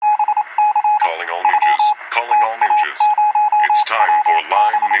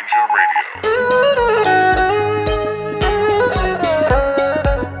Lyme Ninja Radio.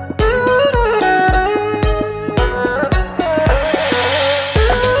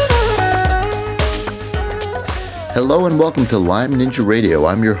 Hello and welcome to Lyme Ninja Radio.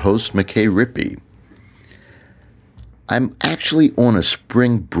 I'm your host, McKay Rippey. I'm actually on a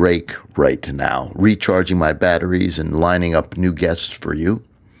spring break right now, recharging my batteries and lining up new guests for you.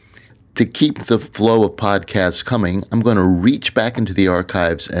 To keep the flow of podcasts coming, I'm going to reach back into the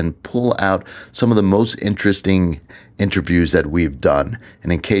archives and pull out some of the most interesting interviews that we've done.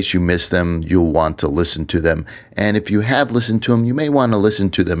 And in case you missed them, you'll want to listen to them. And if you have listened to them, you may want to listen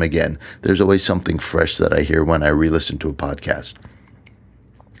to them again. There's always something fresh that I hear when I re-listen to a podcast.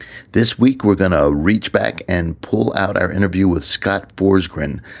 This week, we're going to reach back and pull out our interview with Scott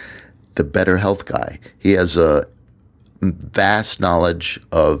Forsgren, the Better Health guy. He has a vast knowledge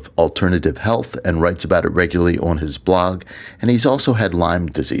of alternative health and writes about it regularly on his blog, and he's also had Lyme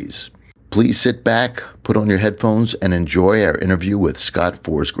disease. Please sit back, put on your headphones, and enjoy our interview with Scott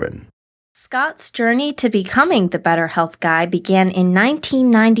Forsgren. Scott's journey to becoming the Better Health guy began in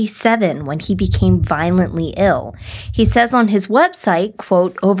 1997 when he became violently ill. He says on his website,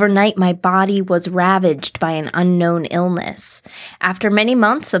 quote, "Overnight my body was ravaged by an unknown illness. After many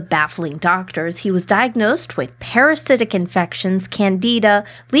months of baffling doctors, he was diagnosed with parasitic infections, candida,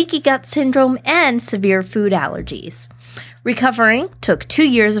 leaky gut syndrome, and severe food allergies. Recovering took 2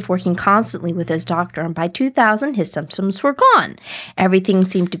 years of working constantly with his doctor, and by 2000, his symptoms were gone. Everything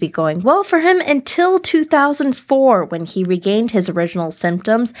seemed to be going well for him until 2004, when he regained his original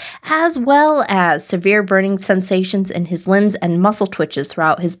symptoms, as well as severe burning sensations in his limbs and muscle twitches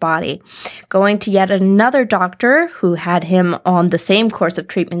throughout his body. Going to yet another doctor who had him on the same course of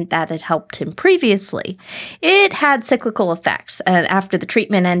treatment that had helped him previously. It had cyclical effects, and after the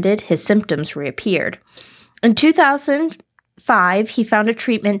treatment ended, his symptoms reappeared. In 2005, he found a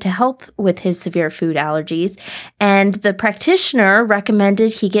treatment to help with his severe food allergies, and the practitioner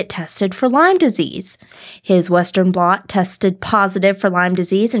recommended he get tested for Lyme disease. His Western blot tested positive for Lyme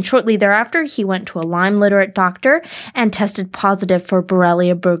disease, and shortly thereafter, he went to a Lyme-literate doctor and tested positive for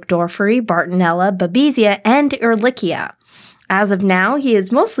Borrelia burgdorferi, Bartonella, Babesia, and Ehrlichia. As of now, he is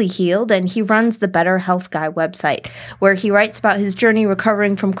mostly healed, and he runs the Better Health Guy website, where he writes about his journey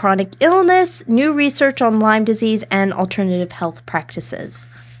recovering from chronic illness, new research on Lyme disease, and alternative health practices.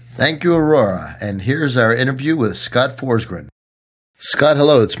 Thank you, Aurora. And here's our interview with Scott Forsgren. Scott,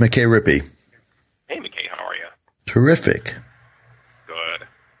 hello. It's McKay Rippey. Hey, McKay. How are you? Terrific. Good.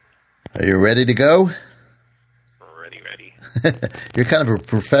 Are you ready to go? Ready. You're kind of a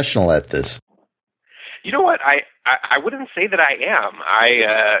professional at this. You know what? I wouldn't say that I am.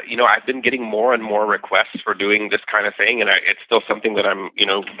 I've been getting more and more requests for doing this kind of thing, and it's still something that I'm,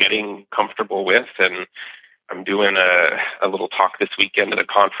 getting comfortable with. And I'm doing a little talk this weekend at a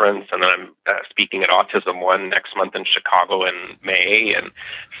conference, and then I'm speaking at Autism One next month in Chicago in May. And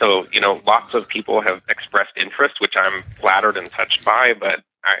so, lots of people have expressed interest, which I'm flattered and touched by. But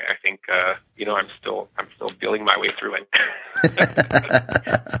I think, I'm still feeling my way through it.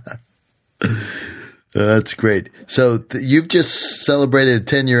 That's great. So you've just celebrated a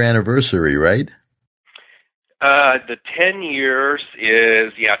 10-year anniversary, right? The 10 years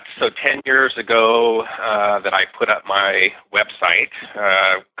is, so 10 years ago that I put up my website,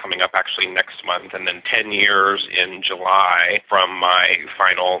 coming up actually next month, and then 10 years in July from my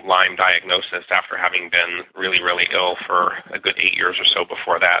final Lyme diagnosis after having been really, really ill for a good 8 years or so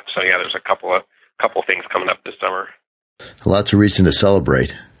before that. So there's a couple things coming up this summer. Lots of reason to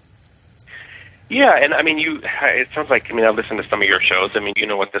celebrate. Yeah, and it sounds like, I've listened to some of your shows. You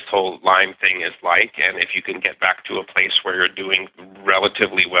know what this whole Lyme thing is like, and if you can get back to a place where you're doing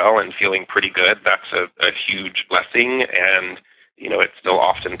relatively well and feeling pretty good, that's a huge blessing. And, it still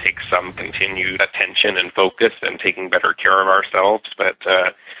often takes some continued attention and focus and taking better care of ourselves. But,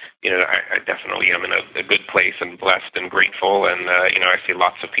 I definitely am in a good place and blessed and grateful. And, I see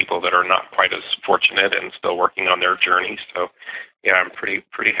lots of people that are not quite as fortunate and still working on their journey. So, I'm pretty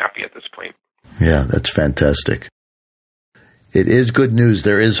happy at this point. Yeah, that's fantastic. It is good news.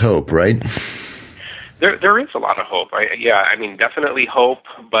 There is hope, right? There is a lot of hope. Definitely hope,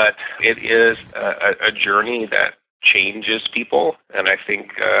 but it is a journey that changes people, and I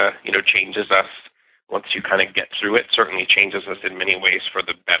think, changes us once you kind of get through it. Certainly changes us in many ways for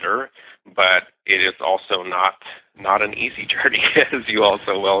the better, but it is also not an easy journey, as you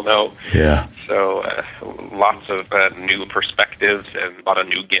also well know. Yeah. So lots of new perspectives and a lot of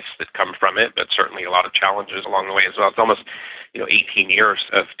new gifts that come from it, but certainly a lot of challenges along the way as well. It's almost 18 years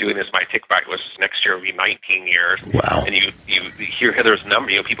of doing this. My tick bite was next year will be 19 years. Wow. And you hear there's a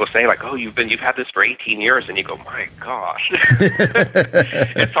number, people say like, oh, you've had this for 18 years, and you go, my gosh.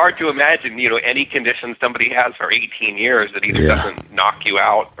 It's hard to imagine, any condition somebody has for 18 years that either doesn't knock you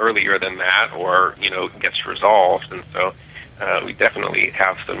out earlier than that or, gets resolved. And so we definitely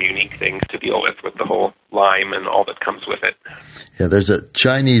have some unique things to deal with the whole Lyme and all that comes with it. Yeah, there's a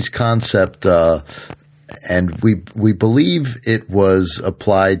Chinese concept, and we believe it was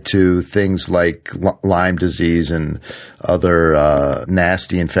applied to things like Lyme disease and other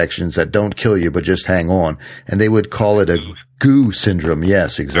nasty infections that don't kill you but just hang on. And they would call it a GU syndrome.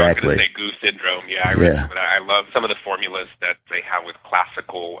 Yes, exactly. I was going to say GU syndrome. Yeah, I remember that. I love some of the formulas that they have with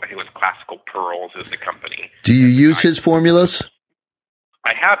Classical. I think it was Classical Pearls is the company. Do you use his formulas?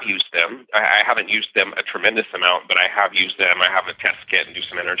 I have used them. I haven't used them a tremendous amount, but I have used them. I have a test kit and do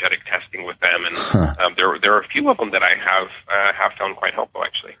some energetic testing with them, and there are a few of them that I have found quite helpful,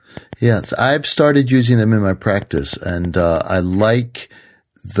 actually. Yes, I've started using them in my practice, and I like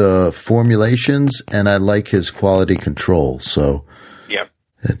the formulations, and I like his quality control. So,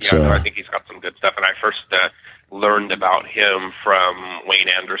 I think he's got some good stuff. And I first learned about him from Wayne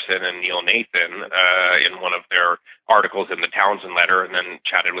Anderson and Neil Nathan in one of their articles in the Townsend letter, and then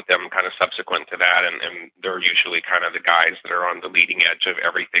chatted with them kind of subsequent to that. And they're usually kind of the guys that are on the leading edge of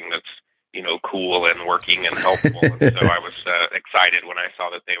everything that's, cool and working and helpful. And so I was excited when I saw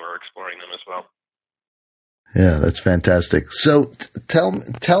that they were exploring them as well. Yeah, that's fantastic. So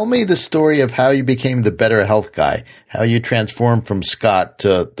tell me the story of how you became the Better Health Guy, how you transformed from Scott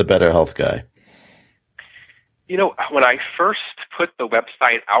to the Better Health Guy. When I first put the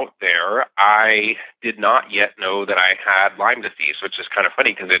website out there, I did not yet know that I had Lyme disease, which is kind of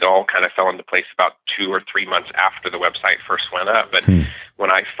funny because it all kind of fell into place about 2 or 3 months after the website first went up. But when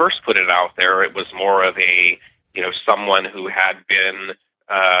I first put it out there, it was more of a, someone who had been,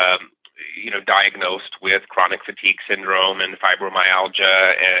 diagnosed with chronic fatigue syndrome and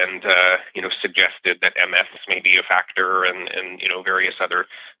fibromyalgia and, suggested that MS may be a factor and various other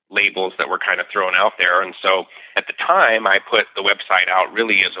labels that were kind of thrown out there. And so at the time, I put the website out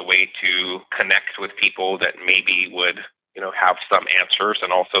really as a way to connect with people that maybe would, have some answers,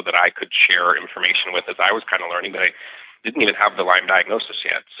 and also that I could share information with as I was kind of learning, but I didn't even have the Lyme diagnosis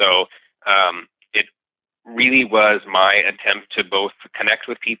yet. So it really was my attempt to both connect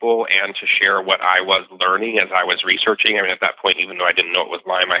with people and to share what I was learning as I was researching. I mean, at that point, even though I didn't know it was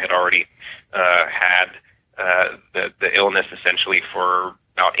Lyme, I had already had the illness essentially for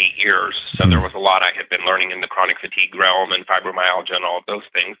about 8 years. So there was a lot I had been learning in the chronic fatigue realm and fibromyalgia and all of those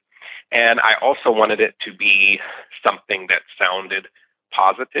things. And I also wanted it to be something that sounded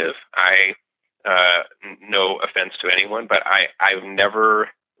positive. No offense to anyone, but I've never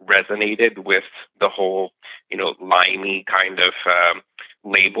resonated with the whole, limey kind of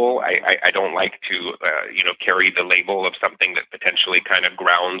label. I don't like to, carry the label of something that potentially kind of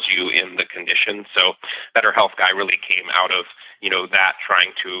grounds you in the condition. So Better Health Guy really came out of, that,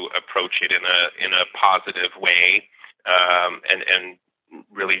 trying to approach it in a positive way, and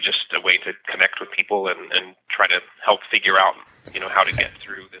really just a way to connect with people and try to help figure out, how to get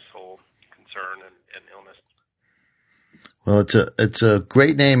through this whole concern and illness. Well, it's a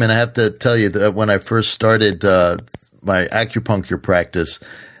great name, and I have to tell you that when I first started my acupuncture practice,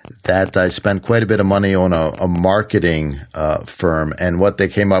 that I spent quite a bit of money on a marketing firm, and what they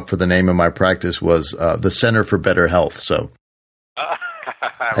came up for the name of my practice was the Center for Better Health. So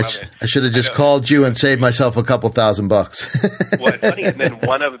I should have just called you and saved myself a couple $1,000. Well, it's funny. And then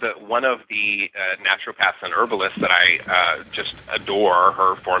one of the naturopaths and herbalists that I just adore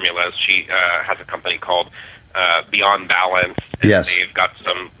her formulas. She has a company called Beyond Balance. And yes. They've got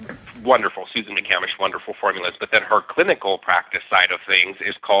some wonderful, Susan McCamish, wonderful formulas. But then her clinical practice side of things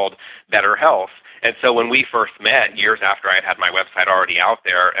is called Better Health. And so when we first met, years after I had my website already out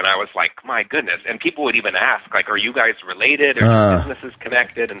there, and I was like, my goodness. And people would even ask, like, are you guys related? Are your businesses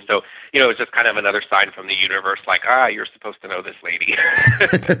connected? And so, it's just kind of another sign from the universe, like, you're supposed to know this lady.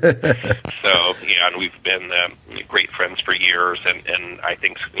 So, and we've been great friends for years. And I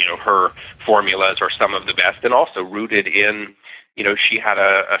think, her formulas are some of the best, and also rooted in, she had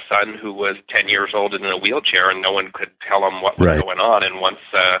a son who was 10 years old and in a wheelchair, and no one could tell him what was going on. And once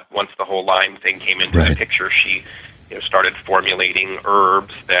the whole Lyme thing came into the picture, she started formulating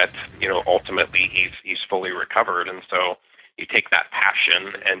herbs that ultimately he's fully recovered. And so you take that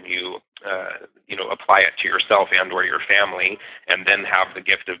passion and you apply it to yourself and or your family, and then have the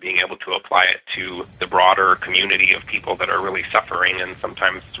gift of being able to apply it to the broader community of people that are really suffering, and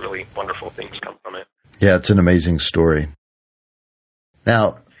sometimes really wonderful things come from it. Yeah, it's an amazing story.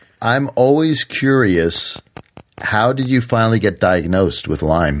 Now, I'm always curious, how did you finally get diagnosed with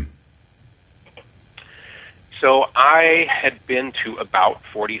Lyme? So I had been to about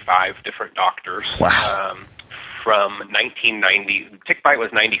 45 different doctors. Wow. From 1990, tick bite was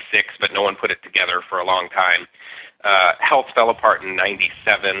 96, but no one put it together for a long time. Health fell apart in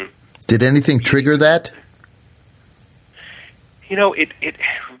 97. Did anything trigger that?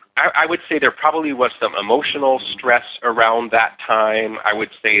 I would say there probably was some emotional stress around that time. I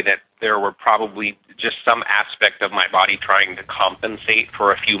would say that there were probably just some aspect of my body trying to compensate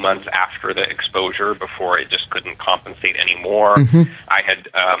for a few months after the exposure before it just couldn't compensate anymore. Mm-hmm. I had,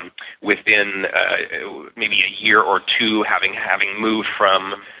 within maybe a year or two, having moved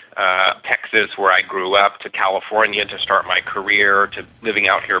from Texas, where I grew up, to California to start my career, to living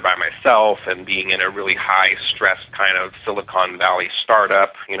out here by myself and being in a really high-stress kind of Silicon Valley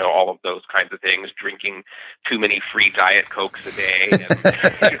startup, all of those kinds of things, drinking too many free Diet Cokes a day,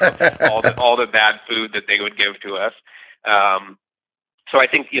 and all the bad food that they would give to us. So I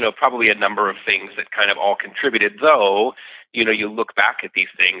think, probably a number of things that kind of all contributed, though. You look back at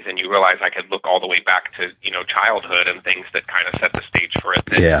these things and you realize I could look all the way back to, childhood and things that kind of set the stage for it.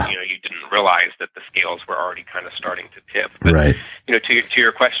 That, yeah. You didn't realize that the scales were already kind of starting to tip. But, right. To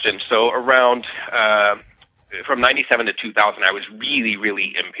your question, so around from 97 to 2000, I was really,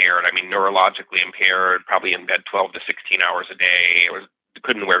 really impaired. I mean, neurologically impaired, probably in bed 12 to 16 hours a day.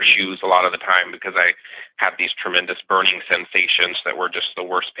 Couldn't wear shoes a lot of the time because I had these tremendous burning sensations that were just the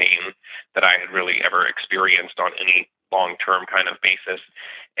worst pain that I had really ever experienced on any long-term kind of basis.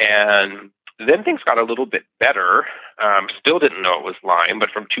 And then things got a little bit better. Still didn't know it was Lyme, but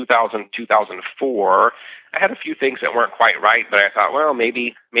from 2000, 2004, I had a few things that weren't quite right, but I thought, well,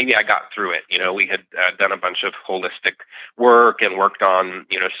 maybe I got through it. We had done a bunch of holistic work and worked on,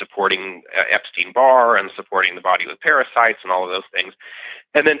 supporting Epstein-Barr and supporting the body with parasites and all of those things.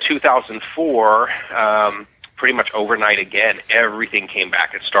 And then 2004, pretty much overnight again, everything came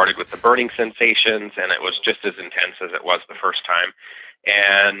back. It started with the burning sensations, and it was just as intense as it was the first time.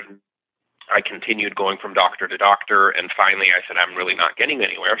 And I continued going from doctor to doctor, and finally I said, I'm really not getting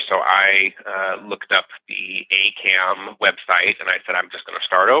anywhere. So I looked up the ACAM website, and I said, I'm just going to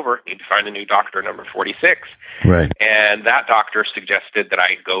start over. Need to find a new doctor, number 46. Right. And that doctor suggested that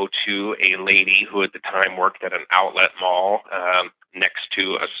I go to a lady who at the time worked at an outlet mall next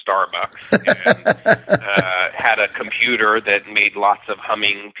to a Starbucks, and had a computer that made lots of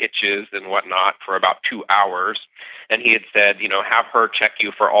humming pitches and whatnot for about 2 hours. And he had said, have her check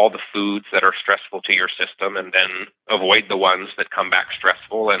you for all the foods that are stressful to your system and then avoid the ones that come back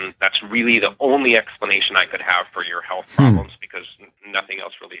stressful. And that's really the only explanation I could have for your health problems because nothing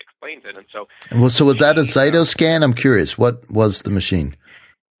else really explains it. And so, so was that a Zytoscan? I'm curious. What was the machine?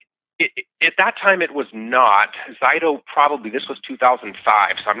 At that time, it was not. Zyto probably, this was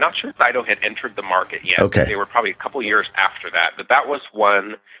 2005, so I'm not sure Zyto had entered the market yet. Okay. They were probably a couple years after that, but that was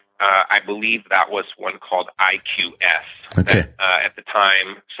one, I believe that was one called IQS. Okay. That, at the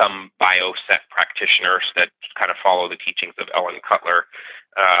time, some bioset practitioners that kind of follow the teachings of Ellen Cutler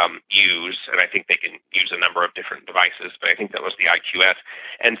use, and I think they can use a number of different devices, but I think that was the IQS.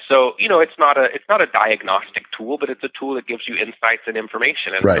 And so, it's not a diagnostic tool, but it's a tool that gives you insights and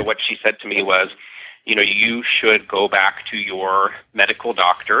information. And right. So what she said to me was, you should go back to your medical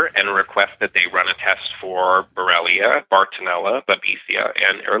doctor and request that they run a test for Borrelia, Bartonella, Babesia,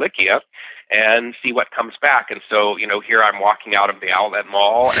 and Ehrlichia, and see what comes back. And so, here I'm walking out of the outlet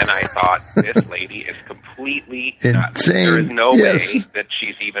mall, and I thought, this lady is completely nuts. Insane. There is no Yes. way that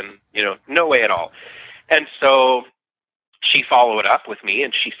she's even, no way at all. And so she followed up with me,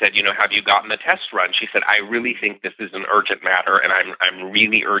 and she said, have you gotten the test run? She said, I really think this is an urgent matter, and I'm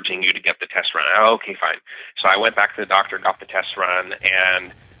really urging you to get the test run. Oh, okay, fine. So I went back to the doctor, got the test run,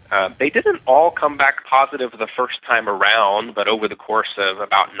 and they didn't all come back positive the first time around, but over the course of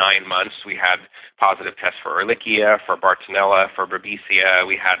about 9 months, we had positive tests for Ehrlichia, for Bartonella, for Babesia.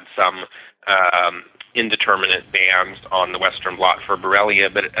 We had some indeterminate bands on the Western blot for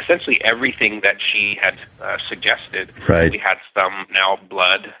Borrelia, but essentially everything that she had suggested, right. We had some now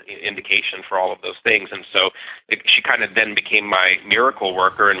blood indication for all of those things. And so she kind of then became my miracle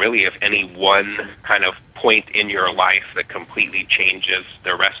worker, and really if any one kind of point in your life that completely changes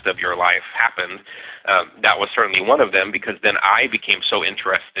the rest of your life happened. That was certainly one of them, because then I became so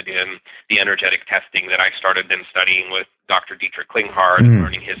interested in the energetic testing that I started then studying with Dr. Dietrich Klinghardt,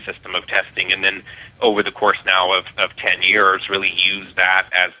 learning his system of testing, and then over the course now of 10 years, really used that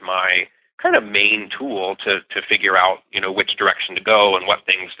as my kind of main tool to figure out, which direction to go and what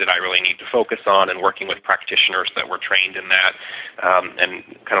things did I really need to focus on, and working with practitioners that were trained in that, and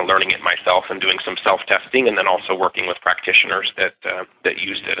kind of learning it myself and doing some self-testing, and then also working with practitioners that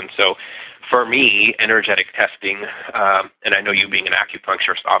used it. And so for me, energetic testing, and I know you being an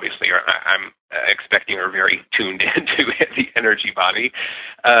acupuncturist, obviously, I'm expecting or very tuned into the energy body.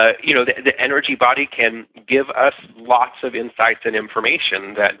 The energy body can give us lots of insights and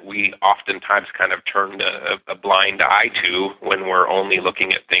information that we oftentimes kind of turn a blind eye to when we're only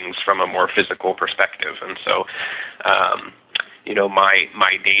looking at things from a more physical perspective. And so,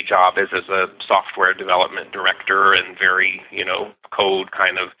 my day job is as a software development director, and very, code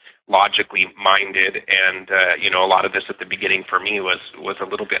kind of logically minded, and a lot of this at the beginning for me was a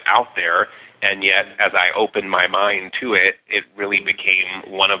little bit out there, and yet as I opened my mind to it, it really became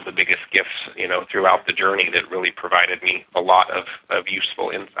one of the biggest gifts throughout the journey that really provided me a lot of useful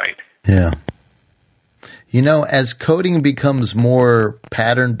insight. Yeah. As coding becomes more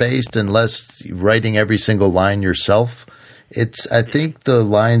pattern based and less writing every single line yourself, I think the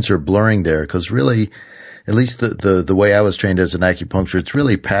lines are blurring there, because really, at least the way I was trained as an acupuncturist, it's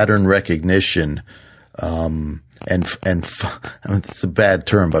really pattern recognition, and it's a bad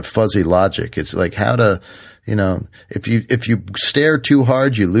term, but fuzzy logic. It's like how to, if you stare too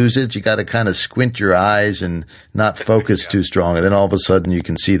hard, you lose it. You got to kind of squint your eyes and not focus too strong, and then all of a sudden you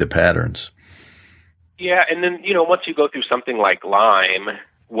can see the patterns. Yeah, and then once you go through something like Lyme,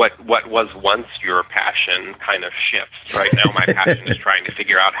 what was once your passion kind of shifts. Right now, my passion is trying to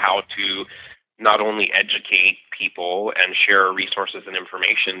figure out how to not only educate people and share resources and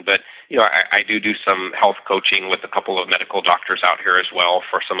information, but, I do some health coaching with a couple of medical doctors out here as well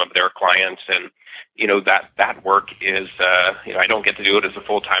for some of their clients. And, that work is, I don't get to do it as a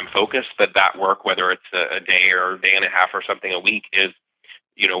full-time focus, but that work, whether it's a day or a day and a half or something a week, is,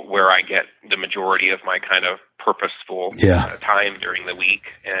 where I get the majority of my kind of purposeful time during the week.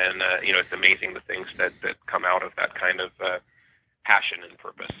 And, it's amazing the things that come out of that kind of passion and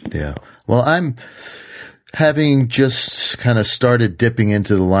purpose. Yeah. Well, I'm having just kind of started dipping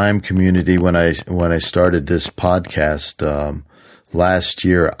into the Lyme community when I started this podcast last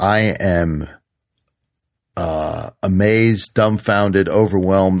year. I am amazed, dumbfounded,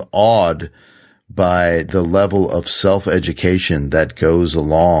 overwhelmed, awed by the level of self-education that goes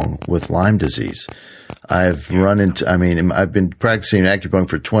along with Lyme disease. I've been practicing acupuncture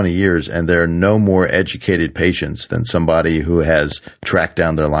for 20 years, and there are no more educated patients than somebody who has tracked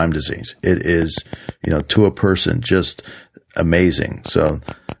down their Lyme disease. It is, to a person, just amazing. So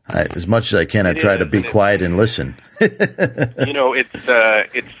as much as I can, I try to be quiet and listen.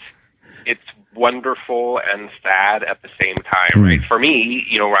 It's wonderful and sad at the same time, right? For me,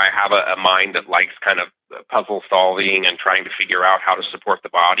 where I have a mind that likes kind of puzzle solving and trying to figure out how to support the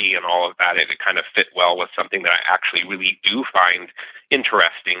body and all of that, it kind of fit well with something that I actually really do find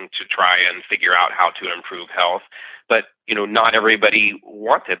interesting to try and figure out how to improve health. But, not everybody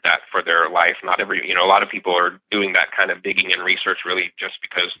wanted that for their life. Not a lot of people are doing that kind of digging and research really just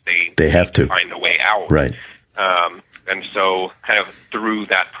because they have to find a way out. Right. And so kind of through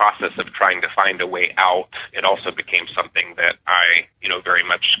that process of trying to find a way out, it also became something that I, very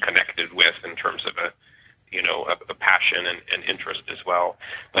much connected with in terms of a passion and interest as well.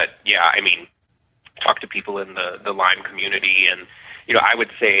 But yeah, talk to people in the Lyme community, and, I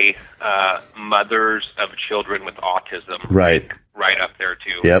would say mothers of children with autism, right up there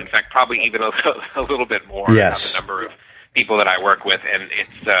too. Yep. In fact, probably even a little bit more. Yes. The number of people that I work with, and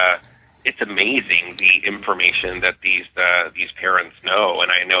it's amazing the information that these parents know. And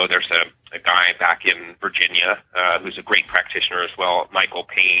I know there's a guy back in Virginia who's a great practitioner as well, Michael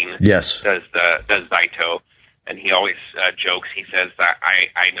Payne. Yes. Does Zyto, and he always jokes. He says that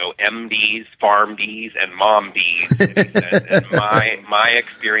I know MDs, PharmDs, and MomDs. And he says, and my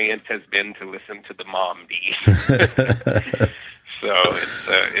experience has been to listen to the MomDs. So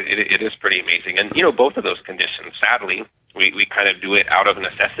it is pretty amazing. And, both of those conditions, sadly, we kind of do it out of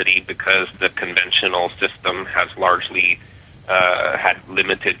necessity because the conventional system has largely had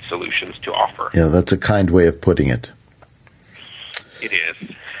limited solutions to offer. Yeah, that's a kind way of putting it. It is.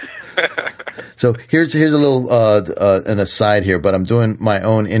 So here's a little an aside here, but I'm doing my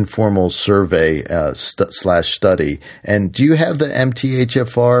own informal survey /study. And do you have the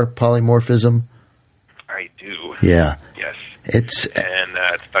MTHFR polymorphism? I do. Yeah. Yes. It's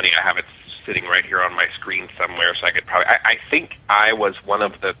funny. I have it sitting right here on my screen somewhere, so I could probably. I think I was one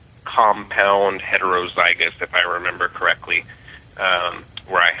of the compound heterozygous, if I remember correctly,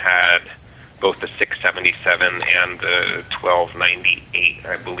 where I had both the 677 and the 1298,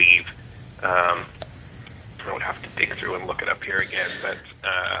 I believe. I would have to dig through and look it up here again, but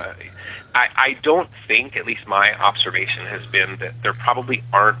I don't think, at least my observation has been, that there probably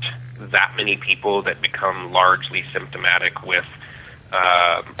aren't that many people that become largely symptomatic with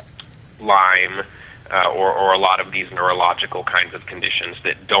Lyme or a lot of these neurological kinds of conditions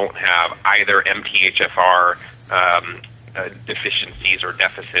that don't have either MTHFR deficiencies or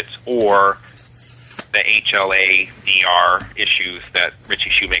deficits or the HLA-DR issues that Richie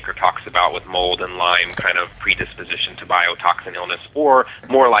Shoemaker talks about with mold and Lyme kind of predisposition to biotoxin illness, or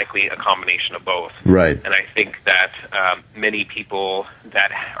more likely a combination of both. Right. And I think that many people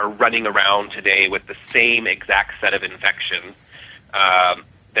that are running around today with the same exact set of infections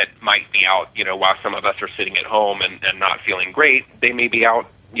that might be out, while some of us are sitting at home and not feeling great, they may be out,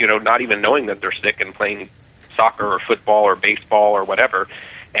 not even knowing that they're sick and playing soccer or football or baseball or whatever.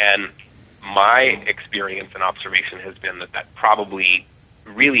 And my experience and observation has been that probably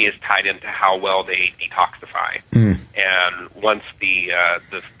really is tied into how well they detoxify. And once the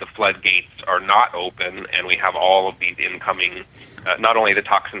floodgates are not open and we have all of these incoming, not only the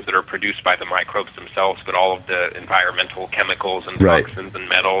toxins that are produced by the microbes themselves, but all of the environmental chemicals and toxins and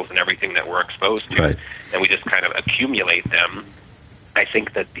metals and everything that we're exposed to, and we just kind of accumulate them, I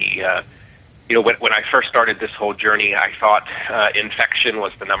think that the when I first started this whole journey, I thought infection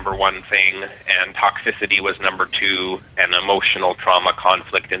was the number one thing, and toxicity was number two, and emotional trauma,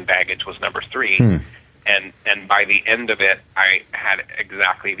 conflict, and baggage was number three. And by the end of it, I had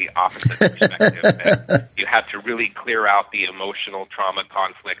exactly the opposite perspective. That you had to really clear out the emotional trauma,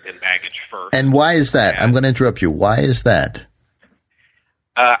 conflict, and baggage first. And why is that? I'm going to interrupt you. Why is that?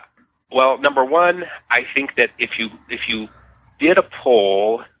 Well, number one, I think that if you did a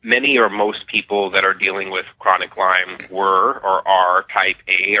poll, many or most people that are dealing with chronic Lyme were or are type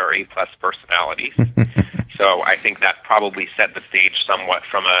A or A+ personalities. So I think that probably set the stage somewhat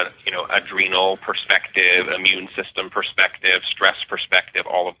from a adrenal perspective, immune system perspective, stress perspective,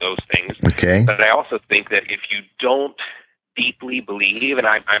 all of those things. Okay. But I also think that if you don't deeply believe, and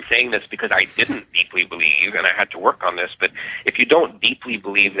I'm saying this because I didn't deeply believe, and I had to work on this, but if you don't deeply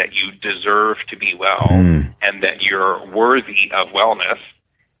believe that you deserve to be well and that you're worthy of wellness,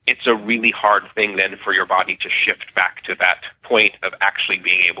 it's a really hard thing then for your body to shift back to that point of actually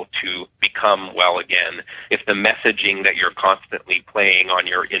being able to become well again. If the messaging that you're constantly playing on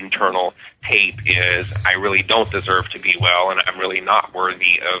your internal tape is, I really don't deserve to be well and I'm really not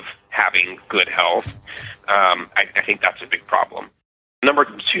worthy of having good health, I think that's a big problem. Number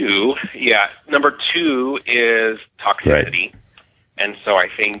two is toxicity. Right. And so I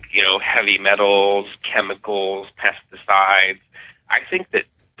think, heavy metals, chemicals, pesticides, I think that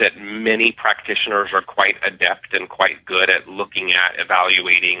many practitioners are quite adept and quite good at looking at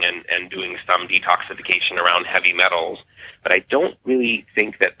evaluating and doing some detoxification around heavy metals. But I don't really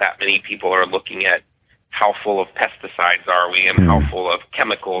think that many people are looking at how full of pesticides are we and how full of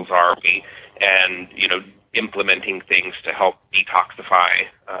chemicals are we, and, implementing things to help detoxify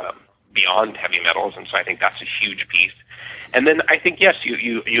beyond heavy metals. And so I think that's a huge piece. And then I think, yes,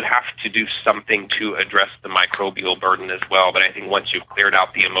 you have to do something to address the microbial burden as well. But I think once you've cleared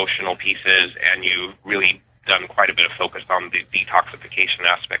out the emotional pieces and you've really done quite a bit of focus on the detoxification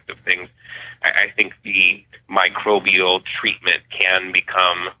aspect of things, I think the microbial treatment can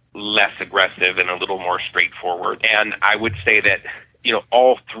become less aggressive and a little more straightforward. And I would say that,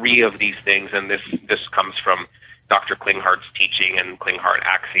 all three of these things, and this comes from Dr. Klinghart's teaching and Klinghardt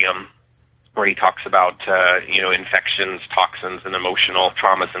Axiom, where he talks about, infections, toxins, and emotional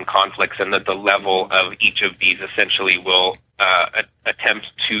traumas and conflicts, and that the level of each of these essentially will attempt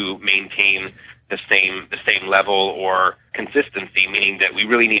to maintain the same level or consistency, meaning that we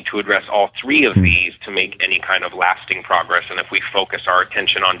really need to address all three of these to make any kind of lasting progress. And if we focus our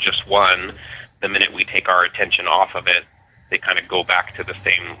attention on just one, the minute we take our attention off of it, they kind of go back to the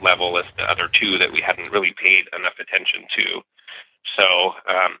same level as the other two that we hadn't really paid enough attention to. So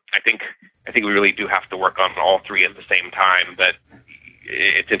I think we really do have to work on all three at the same time. But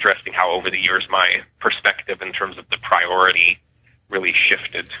it's interesting how over the years my perspective in terms of the priority really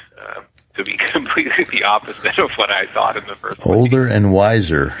shifted to be completely the opposite of what I thought in the first place. Older and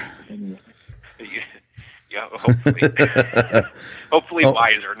wiser. Yeah, hopefully. Hopefully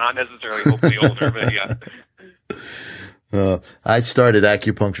wiser, not necessarily hopefully older, but yeah. I started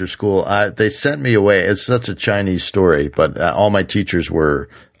acupuncture school. They sent me away. It's such a Chinese story, but all my teachers were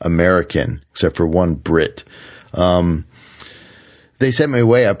American, except for one Brit. they sent me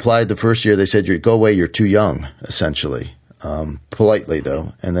away. I applied the first year. They said, go away. You're too young, essentially. Politely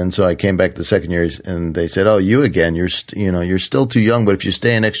though. And then so I came back the second year and they said, oh, you again, you're still too young, but if you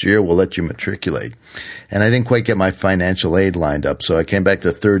stay an extra year, we'll let you matriculate. And I didn't quite get my financial aid lined up. So I came back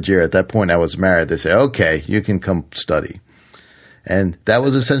the third year. At that point, I was married. They said, okay, you can come study. And that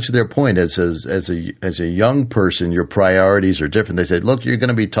was essentially their point. As a young person, your priorities are different. They said, look, you're going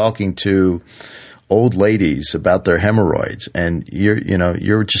to be talking to old ladies about their hemorrhoids and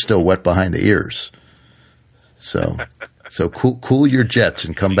you're just still wet behind the ears. So cool your jets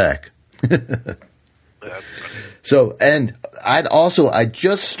and come back. So, and I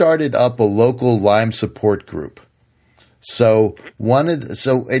just started up a local Lyme support group. So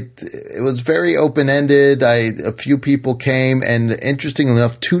it was very open-ended. A few people came, and interestingly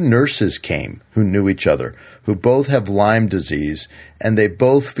enough, 2 nurses came who knew each other, who both have Lyme disease, and they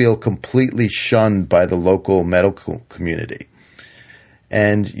both feel completely shunned by the local medical community.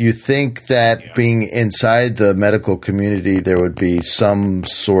 And you think that being inside the medical community, there would be some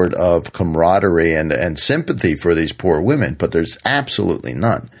sort of camaraderie and sympathy for these poor women, but there's absolutely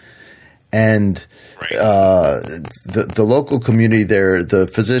none. And the local community there, the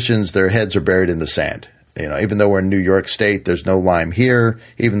physicians, their heads are buried in the sand. Even though we're in New York State, there's no Lyme here.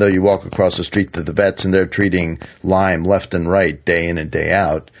 Even though you walk across the street to the vets and they're treating Lyme left and right, day in and day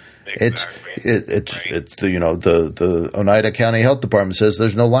out. Exactly. It's the Oneida County Health Department says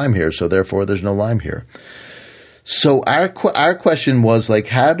there's no Lyme here, so therefore there's no Lyme here. So our question was like,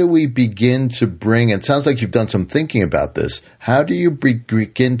 how do we begin to bring? It sounds like you've done some thinking about this. How do you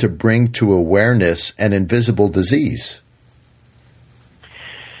begin to bring to awareness an invisible disease?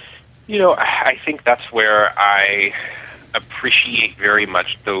 I think that's where I appreciate very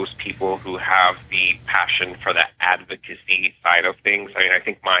much those people who have the passion for the advocacy side of things. I mean, I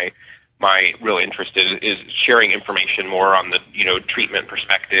think my real interest is sharing information more on the treatment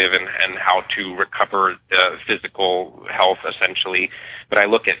perspective and how to recover the physical health essentially. But I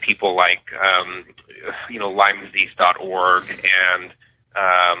look at people like LymeDisease.org and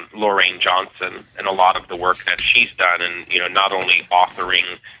Lorraine Johnson and a lot of the work that she's done, and not only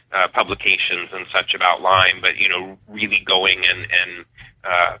authoring publications and such about Lyme, but really going and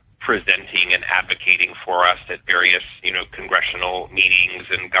presenting and advocating for us at various congressional meetings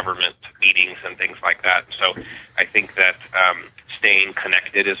and government meetings and things like that. So I think that staying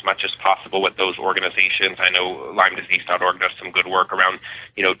connected as much as possible with those organizations. I know LymeDisease.org does some good work around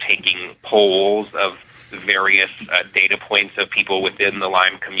taking polls of various data points of people within the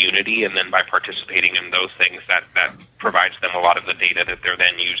Lyme community, and then by participating in those things, that provides them a lot of the data that they're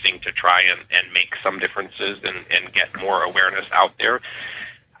then using to try and make some differences and get more awareness out there.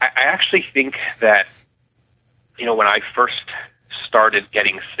 I actually think that, when I first started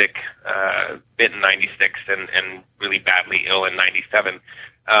getting sick, bit in 96 and really badly ill in 97,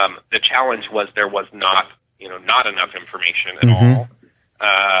 the challenge was there was not enough information at all.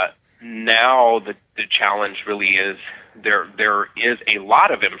 Now the challenge really is there is a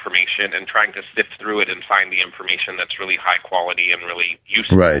lot of information, and trying to sift through it and find the information that's really high quality and really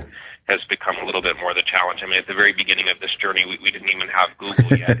useful has become a little bit more the challenge. I mean, at the very beginning of this journey, we didn't even have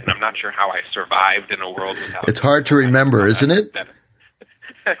Google yet, and I'm not sure how I survived in a world without It's hard to remember, isn't it?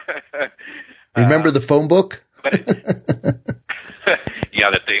 Remember the phone book?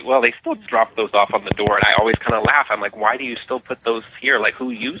 Yeah, they still drop those off on the door, and I always kind of laugh. I'm like, why do you still put those here? Like, who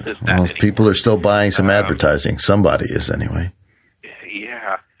uses that anymore? People are still buying some advertising. Somebody is, anyway.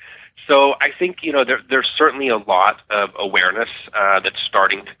 Yeah. So I think, there's certainly a lot of awareness that's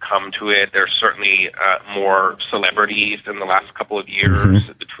starting to come to it. There's certainly more celebrities in the last couple of years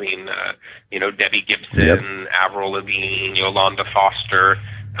between, Debbie Gibson, Avril Lavigne, Yolanda Foster.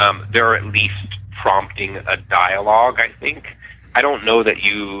 They're at least prompting a dialogue, I think. I don't know that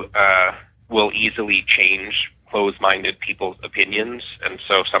you will easily change closed-minded people's opinions, and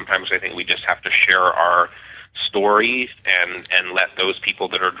so sometimes I think we just have to share our stories and let those people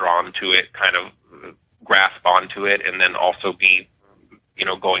that are drawn to it kind of grasp onto it, and then also be,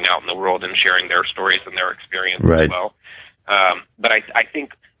 going out in the world and sharing their stories and their experience as well. But I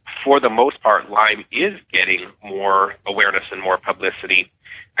think for the most part, Lyme is getting more awareness and more publicity.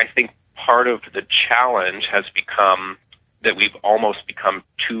 I think part of the challenge has become that we've almost become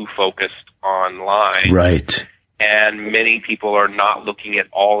too focused on Lyme. Right. And many people are not looking at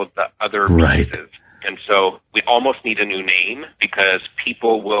all of the other pieces. And so we almost need a new name, because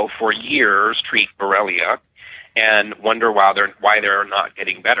people will for years treat Borrelia and wonder why they're not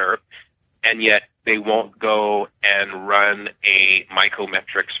getting better, and yet they won't go and run a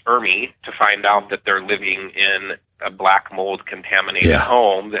mycometrix ERMI to find out that they're living in a black mold contaminated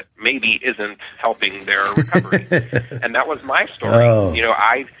home that maybe isn't helping their recovery. And that was my story. You know,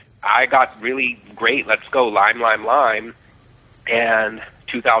 I got really great, let's go, Lyme. And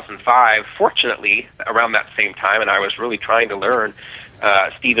 2005, fortunately, around that same time, and I was really trying to learn,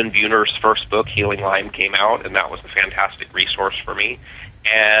 Stephen Buhner's first book, Healing Lyme, came out, and that was a fantastic resource for me.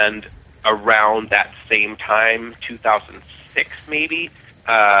 And around that same time, 2006 maybe,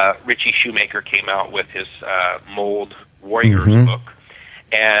 Richie Shoemaker came out with his Mold Warriors book.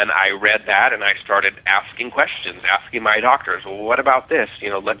 And I read that, and I started asking questions, asking my doctors, well, what about this? You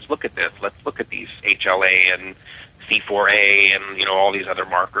know, let's look at this. Let's look at these HLA and C4A and, you know, all these other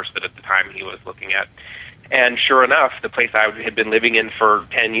markers that at the time he was looking at. And sure enough, the place I had been living in for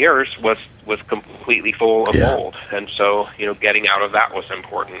 10 years was completely full of mold. And so, you know, getting out of that was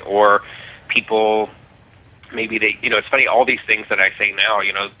important. Or people, maybe they, you know, it's funny, all these things that I say now,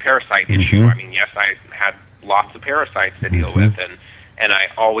 you know, parasite issue. I mean, yes, I had lots of parasites to deal with, and I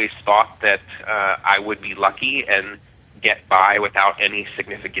always thought that I would be lucky and get by without any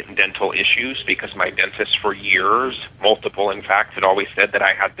significant dental issues, because my dentist for years, multiple in fact, had always said that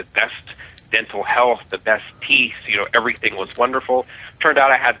I had the best dental health, the best teeth, you know, everything was wonderful. Turned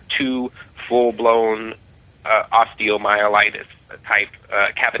out I had 2 full-blown osteomyelitis type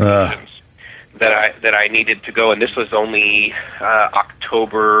cavitations that I needed to go, and this was only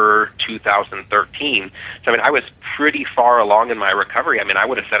October 2013. So I mean, I was pretty far along in my recovery. I mean, I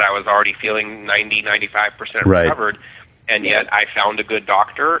would have said I was already feeling 90-95% recovered. And yet I found a good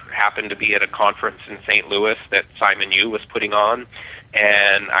doctor, happened to be at a conference in St. Louis that Simon Yu was putting on.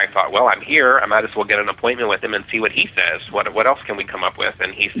 And I thought, well, I'm here. I might as well get an appointment with him and see what he says. What else can we come up with?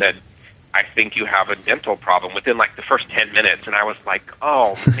 And he said, I think you have a dental problem within like the first 10 minutes. And I was like,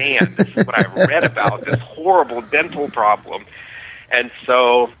 oh, man, this is what I read about, this horrible dental problem. And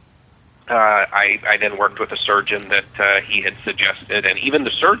so I then worked with a surgeon that he had suggested. And even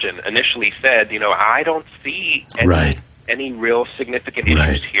the surgeon initially said, you know, I don't see any real significant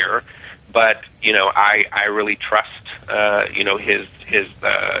issues here, but you know, I really trust you know, his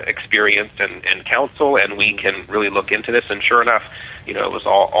experience and counsel, and we can really look into this. And sure enough, you know, it was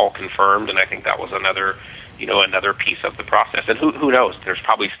all confirmed, and I think that was another piece of the process. And who knows? There's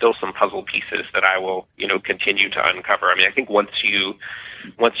probably still some puzzle pieces that I will, you know, continue to uncover. I mean, I think once you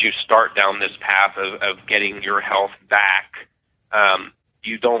start down this path of getting your health back,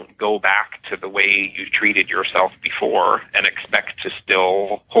 you don't go back to the way you treated yourself before and expect to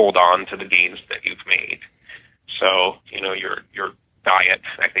still hold on to the gains that you've made. So, you know, your diet,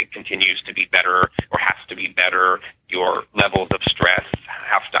 I think, continues to be better or has to be better. Your levels of stress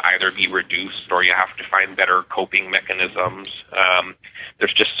have to either be reduced or you have to find better coping mechanisms.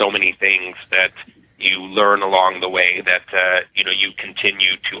 There's just so many things that you learn along the way that, you know, you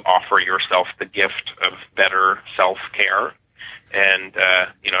continue to offer yourself the gift of better self-care. And,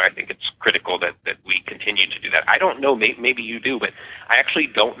 you know, I think it's critical that we continue to do that. I don't know, maybe you do, but I actually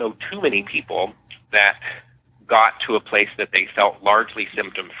don't know too many people that got to a place that they felt largely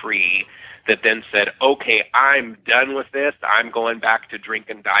symptom-free that then said, okay, I'm done with this. I'm going back to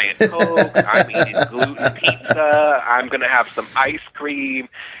drinking Diet Coke. I'm eating gluten pizza. I'm going to have some ice cream.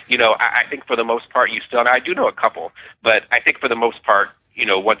 You know, I think for the most part you still, and I do know a couple, but I think for the most part, you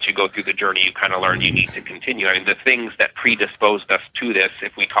know, once you go through the journey, you kind of learn you need to continue. I mean, the things that predisposed us to this,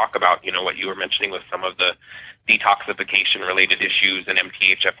 if we talk about, you know, what you were mentioning with some of the detoxification-related issues and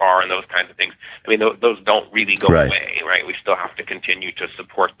MTHFR and those kinds of things, I mean, those don't really go away, right? We still have to continue to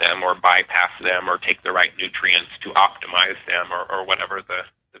support them or bypass them or take the right nutrients to optimize them or whatever the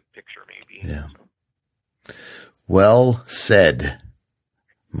picture may be. Yeah. So. Well said,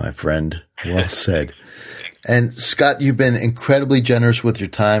 my friend. Well said. And Scott, you've been incredibly generous with your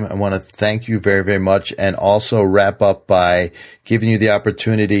time. I want to thank you very, very much, and also wrap up by giving you the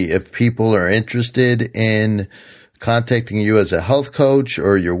opportunity, if people are interested in contacting you as a health coach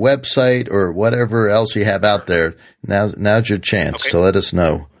or your website or whatever else you have out there, now's your chance. Okay. So let us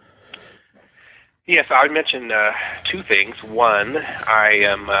know. Yes, I would mention 2 things. One, I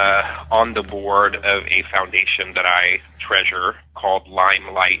am on the board of a foundation that I treasure called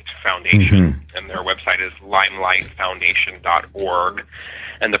Limelight Foundation, and their website is limelightfoundation.org.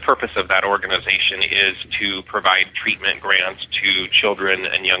 And the purpose of that organization is to provide treatment grants to children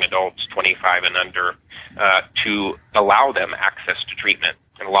and young adults 25 and under to allow them access to treatment.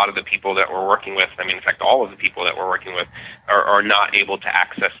 And a lot of the people that we're working with, I mean, in fact, all of the people that we're working with are not able to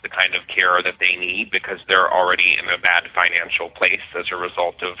access the kind of care that they need because they're already in a bad financial place as a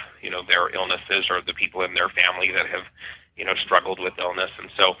result of, you know, their illnesses or the people in their family that have, you know, struggled with illness. And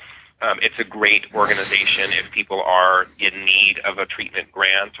so It's a great organization if people are in need of a treatment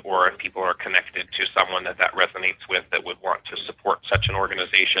grant, or if people are connected to someone that resonates with that would want to support such an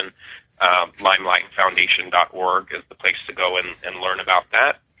organization. LimelightFoundation.org is the place to go and learn about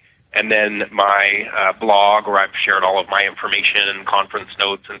that. And then my blog, where I've shared all of my information and conference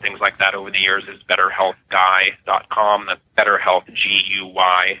notes and things like that over the years, is BetterHealthGuy.com. That's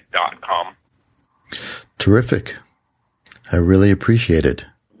BetterHealthGuy.com. Terrific. I really appreciate it.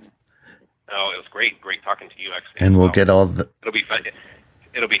 Oh, it was great talking to you, actually. And we'll get all the... It'll be fun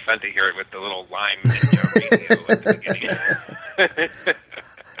to hear it with the little Lyme radio at the beginning.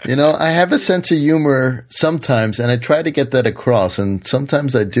 You know, I have a sense of humor sometimes, and I try to get that across, and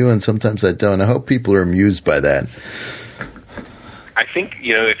sometimes I do and sometimes I don't. I hope people are amused by that. I think,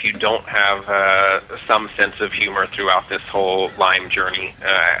 if you don't have some sense of humor throughout this whole Lyme journey,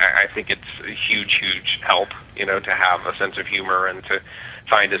 I think it's a huge, huge help, to have a sense of humor and to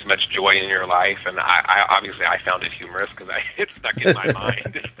find as much joy in your life. And I obviously found it humorous because it's stuck in my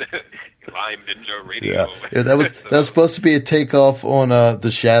mind. It's the Lyme Ninja Radio. Yeah, that was supposed to be a takeoff on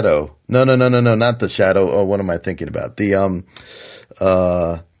The Shadow. No, not The Shadow. Oh, what am I thinking about? The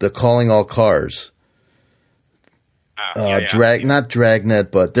Calling All Cars. Not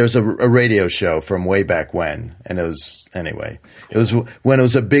Dragnet, but there's a radio show from way back when, and it was when it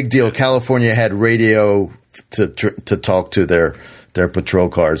was a big deal. California had radio to talk to their patrol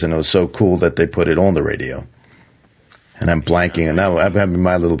cars, and it was so cool that they put it on the radio. And I'm blanking, and now I'm having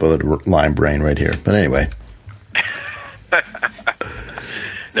my little bit of Lyme brain right here. But anyway.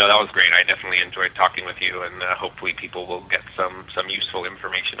 No, that was great. I definitely enjoyed talking with you, and hopefully people will get some useful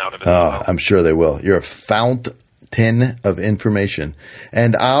information out of it. Oh, I'm sure they will. You're a fountain of information,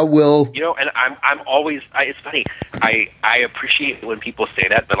 and I will. And I'm always. It's funny. I appreciate when people say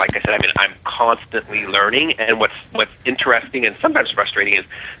that, but like I said, I'm constantly learning, and what's interesting and sometimes frustrating is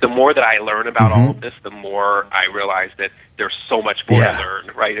the more that I learn about all of this, the more I realize that there's so much more to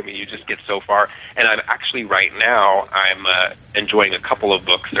learn. Right? You just get so far. And I'm actually right now I'm enjoying a couple of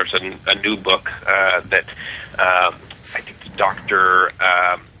books. There's a new book that I think Dr.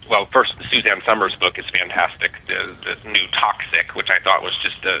 Well, first, Suzanne Summers' book is fantastic. The new Toxic, which I thought was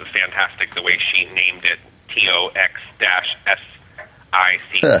just fantastic, the way she named it, TOX-SICK,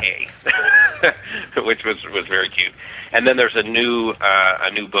 which was very cute. And then there's a new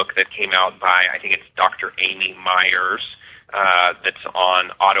book that came out by, I think it's Dr. Amy Myers, that's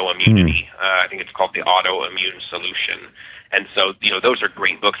on autoimmunity. I think it's called The Autoimmune Solution. And so, those are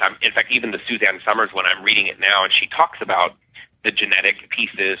great books. In fact, even the Suzanne Summers one, I'm reading it now, and she talks about the genetic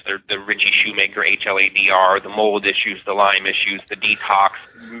pieces, the Richie Shoemaker HLA-DR, the mold issues, the Lyme issues, the detox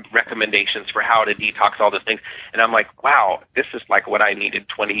recommendations for how to detox, all those things. And I'm like, wow, this is like what I needed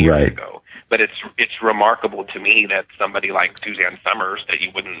 20 years ago. But it's remarkable to me that somebody like Suzanne Summers, that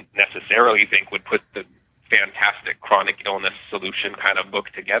you wouldn't necessarily think would put the fantastic chronic illness solution kind of book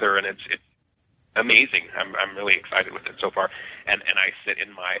together, and it's amazing. I'm really excited with it so far. And I sit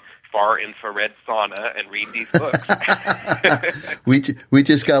in my far infrared sauna and read these books. We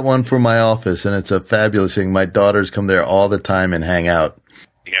just got one for my office, and it's a fabulous thing. My daughters come there all the time and hang out.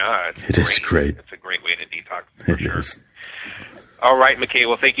 Yeah, it is great. It's a great way to detox, for sure. Is. All right, McKay.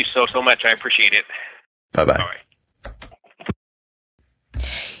 Well, thank you so much. I appreciate it. Bye-bye. Bye.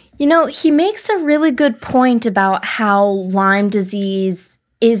 He makes a really good point about how Lyme disease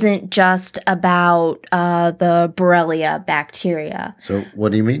isn't just about the Borrelia bacteria. So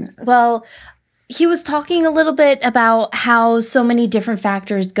what do you mean? Well, he was talking a little bit about how so many different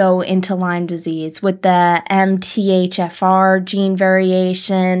factors go into Lyme disease, with the MTHFR gene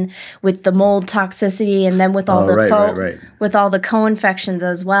variation, with the mold toxicity, and then with all with all the co-infections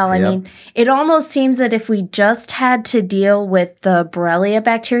as well. I mean, it almost seems that if we just had to deal with the Borrelia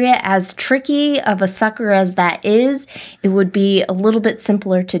bacteria, as tricky of a sucker as that is, it would be a little bit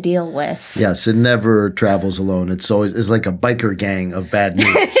simpler to deal with. Yes, it never travels alone. It's like a biker gang of bad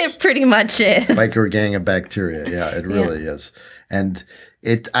news. It pretty much is. Biker gang of bacteria. Yeah, it really is. And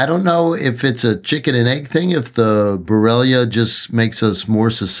I don't know if it's a chicken and egg thing, if the Borrelia just makes us more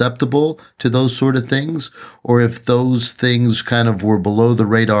susceptible to those sort of things, or if those things kind of were below the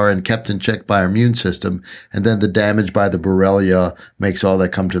radar and kept in check by our immune system, and then the damage by the Borrelia makes all that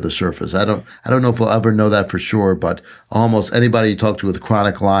come to the surface. I don't know if we'll ever know that for sure, but almost anybody you talk to with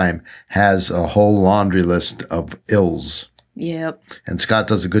chronic Lyme has a whole laundry list of ills. Yep. And Scott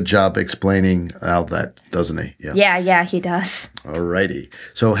does a good job explaining how that, doesn't he? Yeah, he does. Alrighty.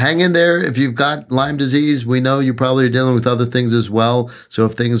 So hang in there. If you've got Lyme disease, we know you probably are dealing with other things as well. So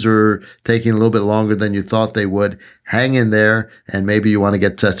if things are taking a little bit longer than you thought they would, hang in there. And maybe you want to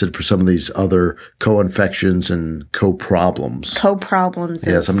get tested for some of these other co-infections and co-problems. Co-problems.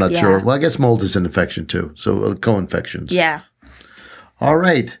 Yes, I'm not sure. Well, I guess mold is an infection too. So co-infections. Yeah. All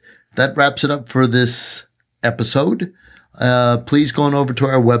right. That wraps it up for this episode. Please go on over to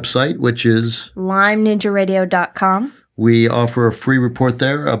our website, which is LymeNinjaRadio.com. We offer a free report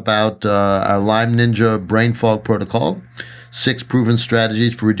there about our Lyme Ninja brain fog protocol, 6 proven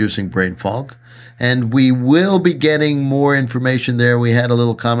strategies for reducing brain fog. And we will be getting more information there. We had a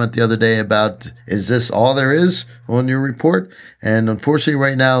little comment the other day about, is this all there is on your report? And unfortunately,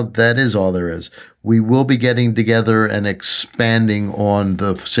 right now, that is all there is. We will be getting together and expanding on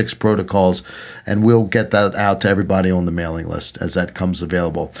the 6 protocols, and we'll get that out to everybody on the mailing list as that comes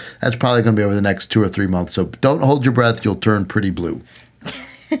available. That's probably going to be over the next 2 or 3 months. So don't hold your breath. You'll turn pretty blue.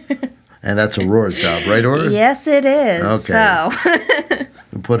 And that's Aurora's job, right, Aurora? Yes, it is. Okay. So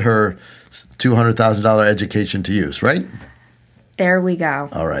we put her $200,000 education to use, right? there we go.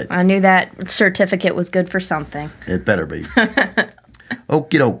 All right. I knew that certificate was good for something. It better be.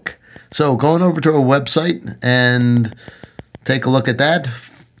 Okie doke. So going over to our website and take a look at that.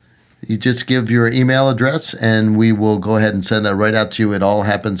 You just give your email address and we will go ahead and send that right out to you. It all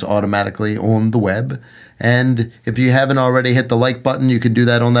happens automatically on the web. And if you haven't already hit the like button, you can do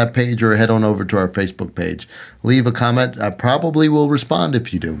that on that page or head on over to our Facebook page. Leave a comment. I probably will respond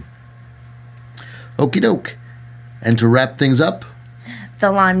if you do. Okie doke. And to wrap things up,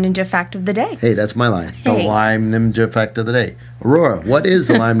 The Lyme Ninja Fact of the Day. hey, that's my line. The Hey. Lyme Ninja Fact of the Day. Aurora, what is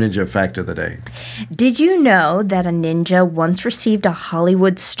the Lyme Ninja Fact of the Day? Did you know that a ninja once received a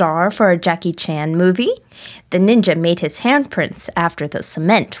Hollywood star for a Jackie Chan movie? The ninja made his handprints after the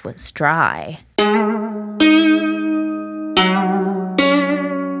cement was dry.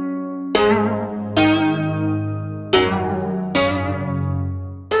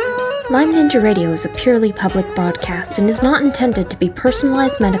 Lyme Ninja Radio is a purely public broadcast and is not intended to be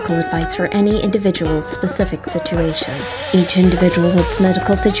personalized medical advice for any individual's specific situation. Each individual's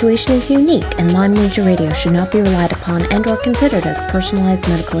medical situation is unique, and Lyme Ninja Radio should not be relied upon and or considered as personalized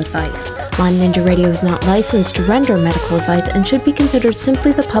medical advice. Lyme Ninja Radio is not licensed to render medical advice and should be considered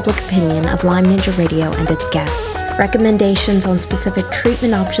simply the public opinion of Lyme Ninja Radio and its guests. Recommendations on specific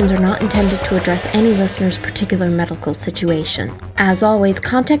treatment options are not intended to address any listener's particular medical situation. As always,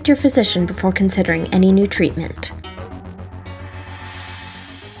 contact your physician before considering any new treatment.